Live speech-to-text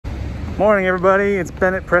Morning everybody, it's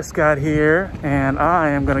Bennett Prescott here, and I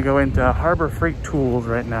am going to go into Harbor Freight Tools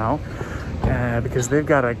right now because they've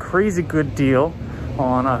got a crazy good deal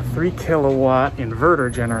on a 3 kilowatt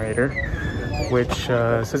inverter generator, which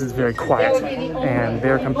says it's very quiet, and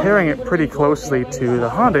they're comparing it pretty closely to the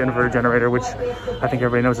Honda inverter generator, which I think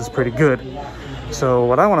everybody knows is pretty good. So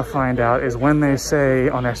what I want to find out is when they say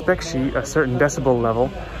on their spec sheet a certain decibel level,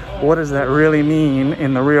 what does that really mean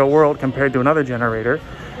in the real world compared to another generator?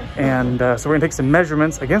 And so we're gonna take some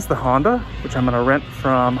measurements against the Honda, which I'm gonna rent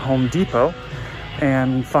from Home Depot,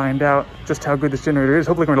 and find out just how good this generator is.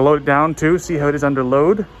 Hopefully we're gonna load it down too, see how it is under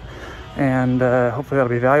load, and hopefully that'll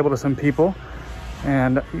be valuable to some people.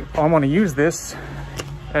 And I wanna use this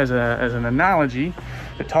as an analogy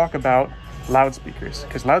to talk about loudspeakers,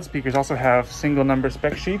 because loudspeakers also have single number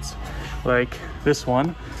spec sheets like this one,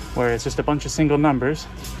 where it's just a bunch of single numbers,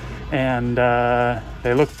 and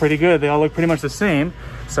they look pretty good. They all look pretty much the same.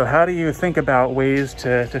 So how do you think about ways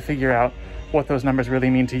to figure out what those numbers really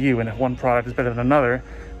mean to you, and if one product is better than another,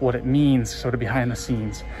 what it means sort of behind the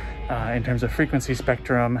scenes in terms of frequency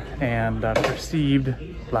spectrum and perceived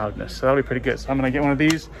loudness. So that'll be pretty good. So I'm gonna get one of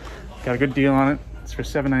these. Got a good deal on it. It's for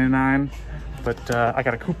 $7.99, but I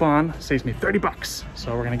got a coupon, saves me 30 bucks.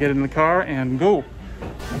 So we're gonna get it in the car and go.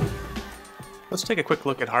 Let's take a quick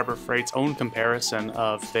look at Harbor Freight's own comparison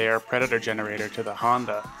of their Predator generator to the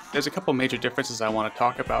Honda. There's a couple major differences I want to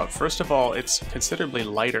talk about. First of all, it's considerably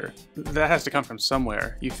lighter. That has to come from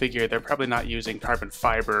somewhere. You figure they're probably not using carbon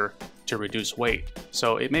fiber to reduce weight,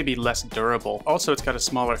 so it may be less durable. Also, it's got a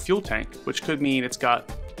smaller fuel tank, which could mean it's got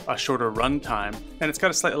a shorter run time, and it's got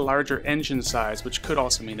a slightly larger engine size, which could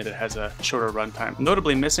also mean that it has a shorter run time.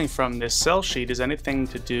 Notably missing from this sell sheet is anything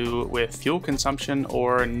to do with fuel consumption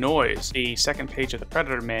or noise. The second page of the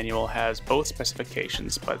Predator manual has both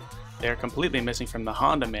specifications, but they're completely missing from the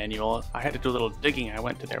Honda manual. I had to do a little digging. I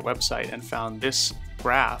went to their website and found this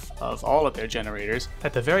graph of all of their generators.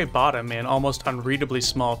 At the very bottom, in almost unreadably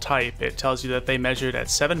small type, it tells you that they measured at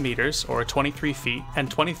 7 meters or 23 feet and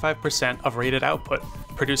 25% of rated output,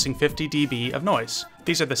 producing 50 dB of noise.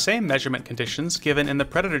 These are the same measurement conditions given in the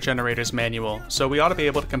Predator generator's manual, so we ought to be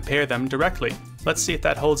able to compare them directly. Let's see if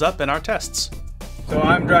that holds up in our tests. So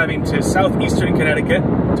I'm driving to southeastern Connecticut,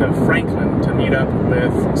 to Franklin, to meet up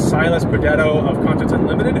with Silas Burdetto of Content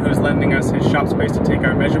Unlimited, who's lending us his shop space to take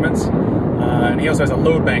our measurements. And he also has a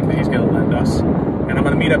load bank that he's going to lend us. And I'm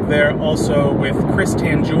going to meet up there also with Chris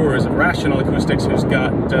Tanjurs of Rational Acoustics, who's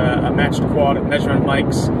got a matched quad of measurement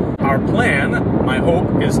mics. Our plan, my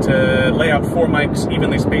hope, is to lay out 4 mics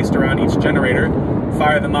evenly spaced around each generator,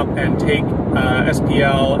 fire them up and take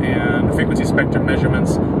SPL and frequency spectrum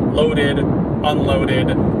measurements, loaded, unloaded,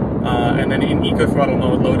 and then in eco throttle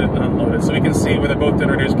mode, loaded and unloaded. So we can see whether both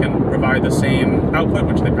generators can provide the same output,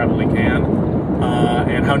 which they probably can,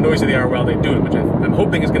 and how noisy they are while they do it, which I'm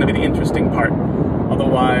hoping is going to be the interesting part.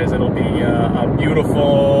 Otherwise, it'll be a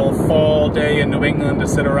beautiful fall day in New England to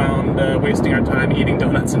sit around wasting our time eating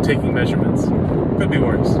donuts and taking measurements. Could be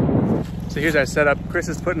worse. So here's our setup. Chris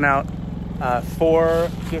is putting out 4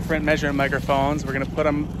 different measuring microphones. We're going to put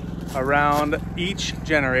them around each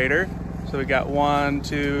generator. So we got 1,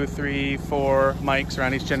 2, 3, 4 mics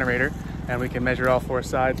around each generator, and we can measure all 4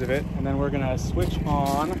 sides of it. And then we're going to switch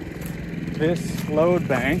on this load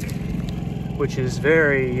bank, which is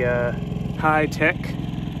very high-tech.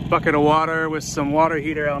 Bucket of water with some water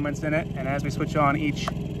heater elements in it, and as we switch on each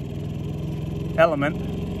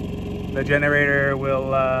element, the generator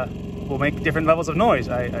will make different levels of noise,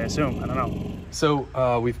 I assume. I don't know.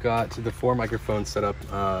 So we've got the 4 microphones set up.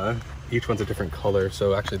 Each one's a different color.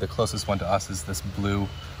 So actually the closest one to us is this blue,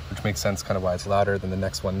 which makes sense kind of why it's louder. Then the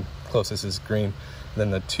next one closest is green. And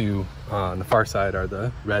then the 2 on the far side are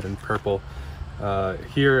the red and purple.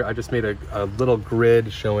 Here I just made a little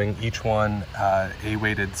grid showing each one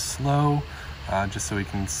A-weighted slow, just so we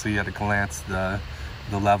can see at a glance the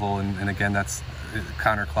level, and again that's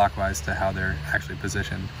counterclockwise to how they're actually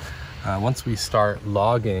positioned. Once we start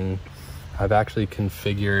logging, I've actually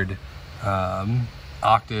configured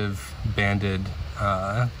octave banded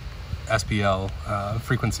SPL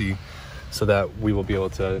frequency, so that we will be able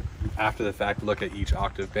to, after the fact, look at each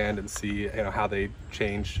octave band and see how they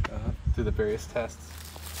change through the various tests.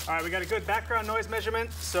 All right, we got a good background noise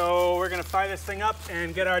measurement, so we're gonna fire this thing up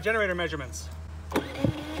and get our generator measurements.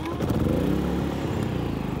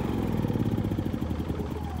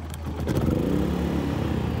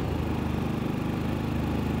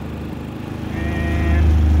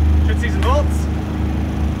 And should see some volts.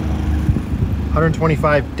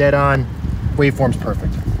 125 dead on, waveform's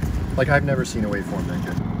perfect. Like I've never seen a waveform that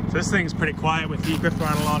good. So this thing's pretty quiet with the eco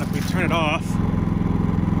throttle on. If we turn it off,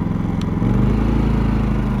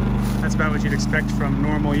 That's about what you'd expect from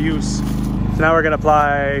normal use. So now we're gonna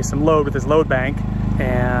apply some load with this load bank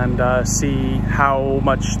and see how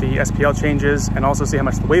much the SPL changes and also see how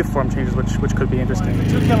much the waveform changes, which could be interesting.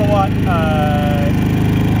 It's a 2 kilowatt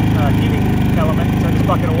heating element, so this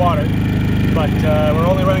bucket of water, but we're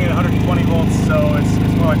only running at 120 volts, so it's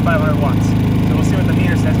more like 500 watts. So we'll see what the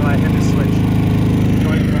meter says when I hit this switch.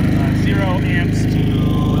 Going from 0 amps to,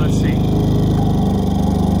 let's see,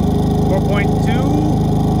 4.2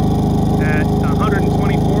 at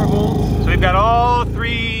 124 volts. So we've got all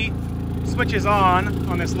 3 switches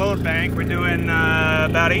on this load bank. We're doing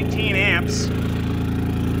about 18 amps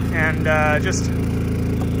and just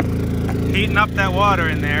heating up that water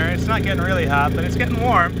in there. It's not getting really hot, but it's getting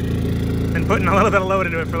warm. Been putting a little bit of load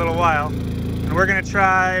into it for a little while. And we're gonna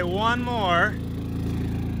try one more.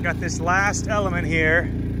 Got this last element here.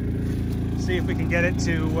 See if we can get it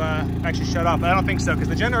to actually shut off. But I don't think so, because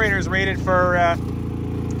the generator is rated for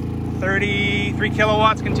 33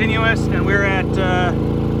 kilowatts continuous, and we're at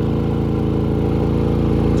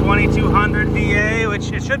 2200 VA,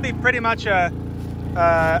 which it should be pretty much a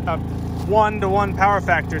 1-to-1 power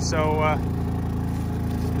factor. So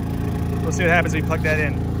we'll see what happens when we plug that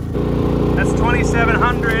in. That's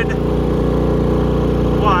 2700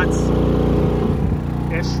 watts-ish.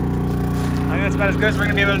 I think that's about as good as we're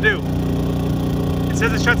gonna be able to do. It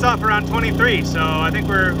says it shuts off around 23, so I think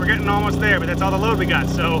we're getting almost there, but that's all the load we got.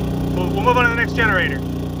 So we'll move on to the next generator.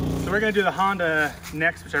 So we're gonna do the Honda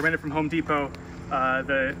next, which I rented from Home Depot.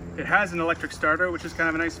 It has an electric starter, which is kind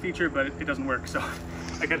of a nice feature, but it doesn't work, so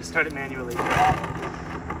I gotta start it manually.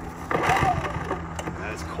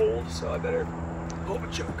 That is cold, so I better pull up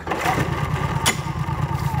a choke.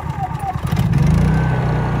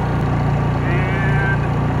 And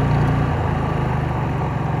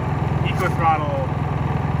eco throttle.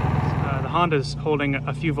 The Honda's holding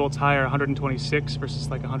a few volts higher, 126 versus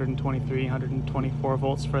like 123, 124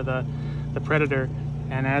 volts for the Predator,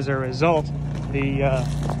 and as a result, the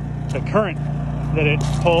current that it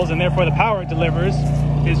pulls and therefore the power it delivers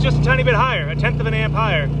is just a tiny bit higher, 1/10 of an amp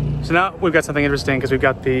higher. So now we've got something interesting, because we've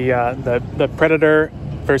got the Predator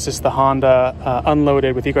versus the Honda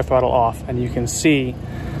unloaded with eco throttle off, and you can see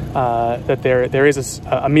that there is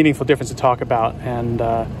a meaningful difference to talk about, and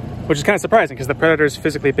which is kind of surprising, because the Predator is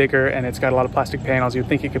physically bigger and it's got a lot of plastic panels. You'd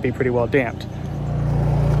think it could be pretty well damped.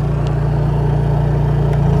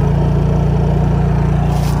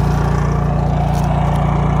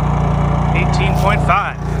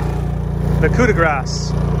 The coup de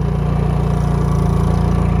grace.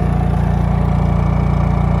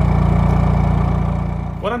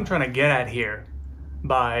 What I'm trying to get at here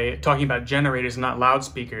by talking about generators and not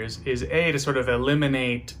loudspeakers is A, to sort of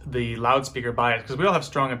eliminate the loudspeaker bias, because we all have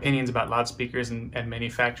strong opinions about loudspeakers and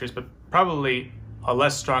manufacturers, but probably a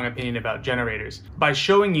less strong opinion about generators. By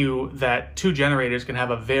showing you that 2 generators can have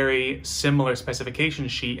a very similar specification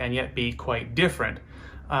sheet and yet be quite different,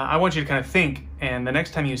 I want you to kind of think, and the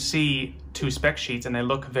next time you see 2 spec sheets and they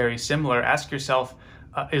look very similar, ask yourself,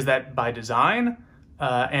 is that by design?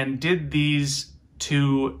 And did these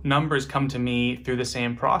 2 numbers come to me through the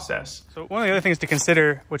same process? So one of the other things to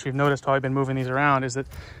consider, which we've noticed while we've been moving these around, is that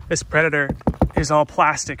this Predator is all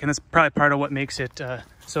plastic, and that's probably part of what makes it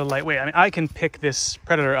so lightweight. I mean, I can pick this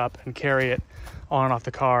Predator up and carry it on and off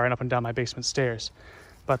the car and up and down my basement stairs.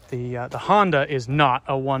 But the Honda is not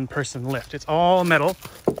a 1-person lift. It's all metal,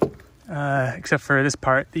 except for this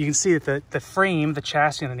part. You can see that the frame, the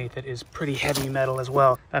chassis underneath it, is pretty heavy metal as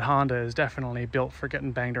well. That Honda is definitely built for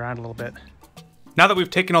getting banged around a little bit. Now that we've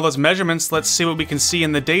taken all those measurements, let's see what we can see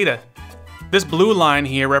in the data. This blue line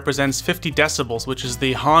here represents 50 decibels, which is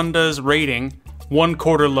the Honda's rating,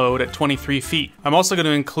 1/4 load at 23 feet. I'm also going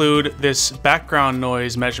to include this background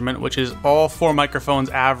noise measurement, which is all 4 microphones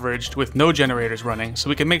averaged with no generators running, so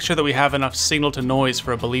we can make sure that we have enough signal to noise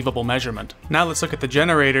for a believable measurement. Now let's look at the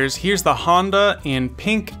generators. Here's the Honda in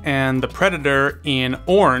pink and the Predator in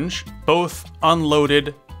orange, both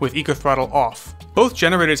unloaded with eco throttle off. Both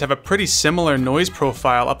generators have a pretty similar noise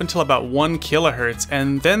profile up until about 1 kilohertz,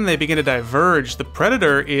 and then they begin to diverge. The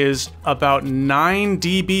Predator is about 9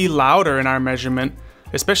 dB louder in our measurement,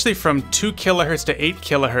 especially from 2 kilohertz to 8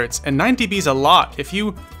 kilohertz, and 9 dB is a lot. If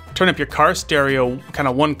you turn up your car stereo kind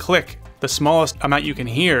of 1 click, the smallest amount you can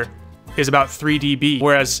hear is about 3 dB,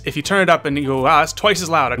 whereas if you turn it up and you go, wow, it's twice as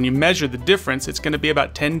loud, and you measure the difference, it's going to be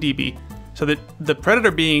about 10 dB. So that the Predator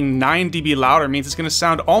being 9 dB louder means it's going to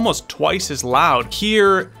sound almost twice as loud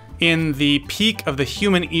here in the peak of the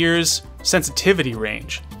human ear's sensitivity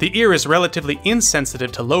range. The ear is relatively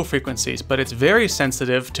insensitive to low frequencies, but it's very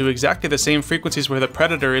sensitive to exactly the same frequencies where the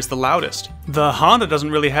Predator is the loudest. The Honda doesn't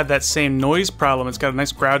really have that same noise problem. It's got a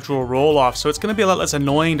nice gradual roll off, so it's going to be a lot less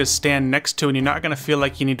annoying to stand next to, and you're not going to feel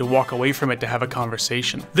like you need to walk away from it to have a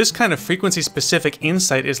conversation. This kind of frequency-specific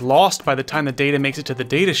insight is lost by the time the data makes it to the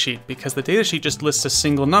datasheet, because the datasheet just lists a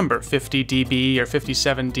single number, 50 dB or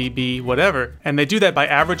 57 dB, whatever, and they do that by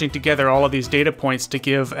averaging together all of these data points to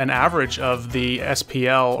give an average of the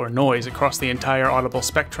SPL or noise across the entire audible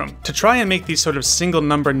spectrum. To try and make these sort of single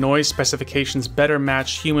number noise specifications better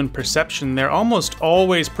match human perception, they're almost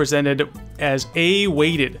always presented as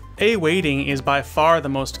A-weighted. A-weighting is by far the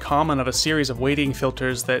most common of a series of weighting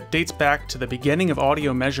filters that dates back to the beginning of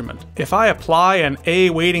audio measurement. If I apply an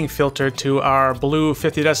A-weighting filter to our blue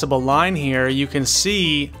 50 decibel line here, you can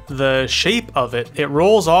see the shape of it. It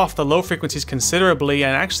rolls off the low frequencies considerably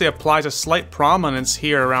and actually applies a slight prominence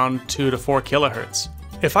here around 2 to 4 kilohertz.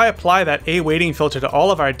 If I apply that A-weighting filter to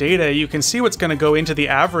all of our data, you can see what's going to go into the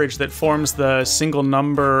average that forms the single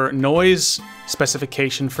number noise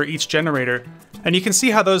specification for each generator. And you can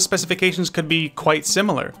see how those specifications could be quite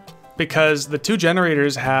similar, because the two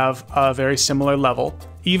generators have a very similar level,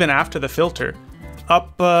 even after the filter,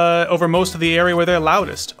 up over most of the area where they're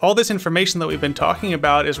loudest. All this information that we've been talking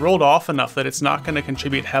about is rolled off enough that it's not going to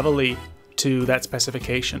contribute heavily to that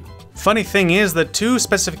specification. Funny thing is, the two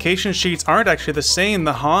specification sheets aren't actually the same.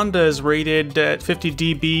 The Honda is rated at 50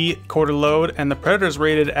 dB quarter load and the Predator is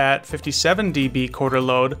rated at 57 dB quarter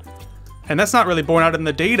load, and that's not really borne out in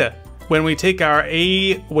the data. When we take our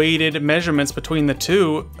A-weighted measurements between the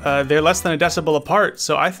two, they're less than a decibel apart,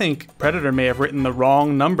 so I think Predator may have written the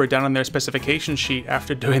wrong number down on their specification sheet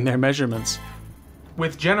after doing their measurements.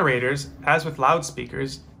 With generators, as with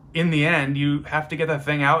loudspeakers, in the end, you have to get that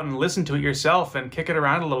thing out and listen to it yourself and kick it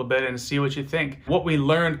around a little bit and see what you think. What we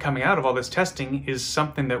learned coming out of all this testing is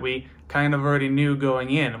something that we kind of already knew going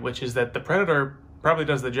in, which is that the Predator probably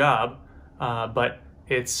does the job, but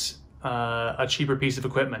it's a cheaper piece of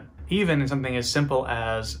equipment. Even in something as simple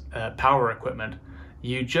as power equipment,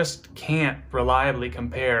 you just can't reliably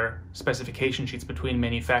compare specification sheets between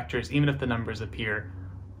manufacturers, even if the numbers appear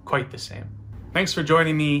quite the same. Thanks for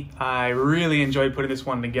joining me. I really enjoyed putting this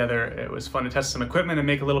one together. It was fun to test some equipment and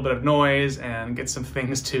make a little bit of noise and get some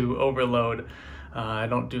things to overload. I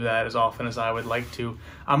don't do that as often as I would like to.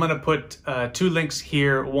 I'm gonna put two links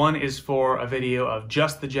here. One is for a video of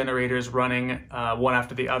just the generators running one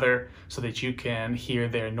after the other so that you can hear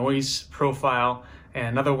their noise profile. And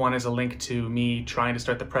another one is a link to me trying to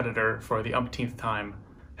start the Predator for the umpteenth time.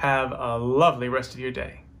 Have a lovely rest of your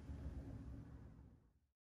day.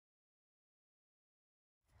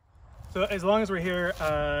 So as long as we're here,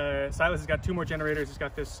 Silas has got two more generators. He's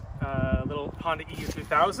got this little Honda EU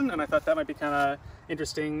 2000, and I thought that might be kind of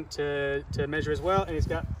interesting to measure as well. And he's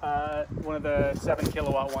got one of the 7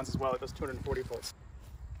 kilowatt ones as well. It does 240 volts.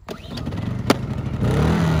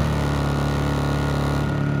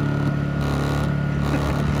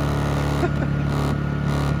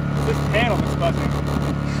 This panel is buzzing.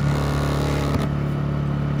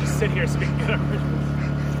 Just sit here so we can get our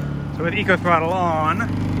visuals. So with Eco Throttle on,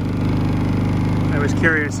 I was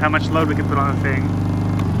curious how much load we could put on the thing.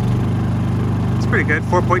 It's pretty good,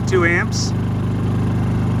 4.2 amps.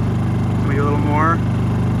 Maybe a little more.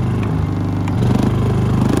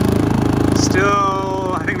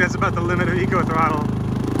 Still, I think that's about the limit of Eco Throttle.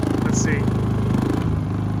 Let's see.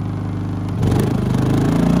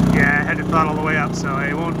 Yeah, I had to throttle the way up, so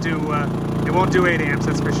it won't do 8 amps,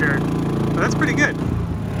 that's for sure. But that's pretty good.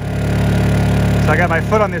 So I got my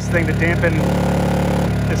foot on this thing to dampen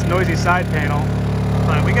this noisy side panel.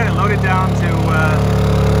 But we got it loaded down to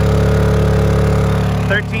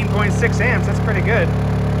 13.6 amps. That's pretty good.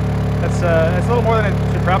 That's a little more than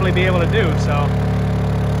it should probably be able to do. So,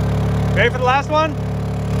 ready for the last one?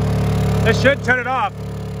 This should turn it off.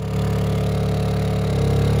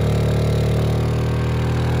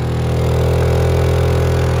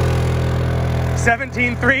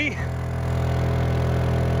 $17.3.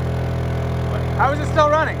 How is it still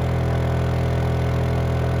running?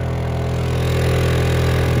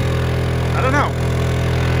 I don't know.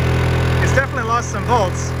 It's definitely lost some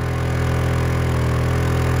volts.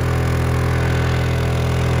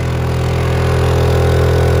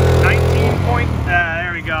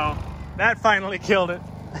 There we go. That finally killed it.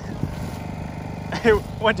 It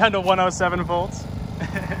went down to 107 volts.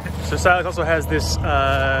 So Silas also has this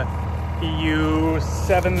EU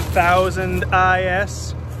 7000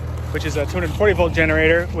 IS, which is a 240 volt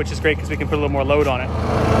generator, which is great because we can put a little more load on it.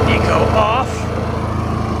 Eco off.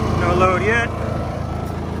 No load yet.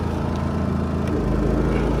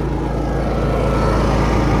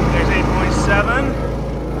 There's 8.7.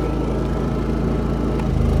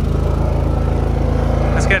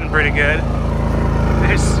 good.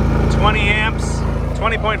 There's 20 amps,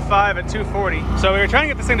 20.5 at 240. So we were trying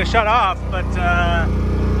to get this thing to shut off, but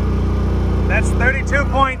that's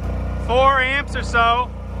 32.4 amps or so.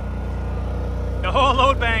 The whole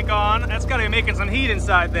load bank on. That's got to be making some heat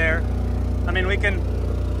inside there. I mean,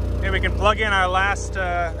 maybe we can plug in our last,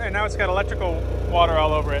 and now it's got electrical water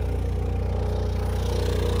all over it.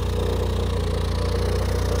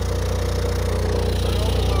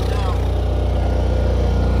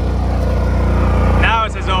 Now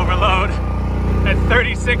it says overload at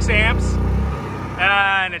 36 amps,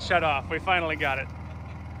 and it shut off. We finally got it.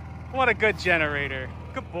 What a good generator.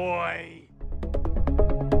 Good boy.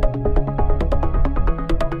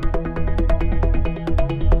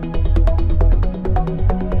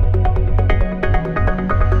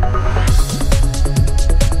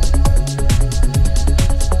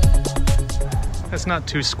 That's not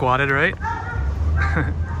too squatted, right?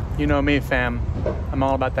 You know me, fam. I'm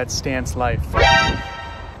all about that stance life.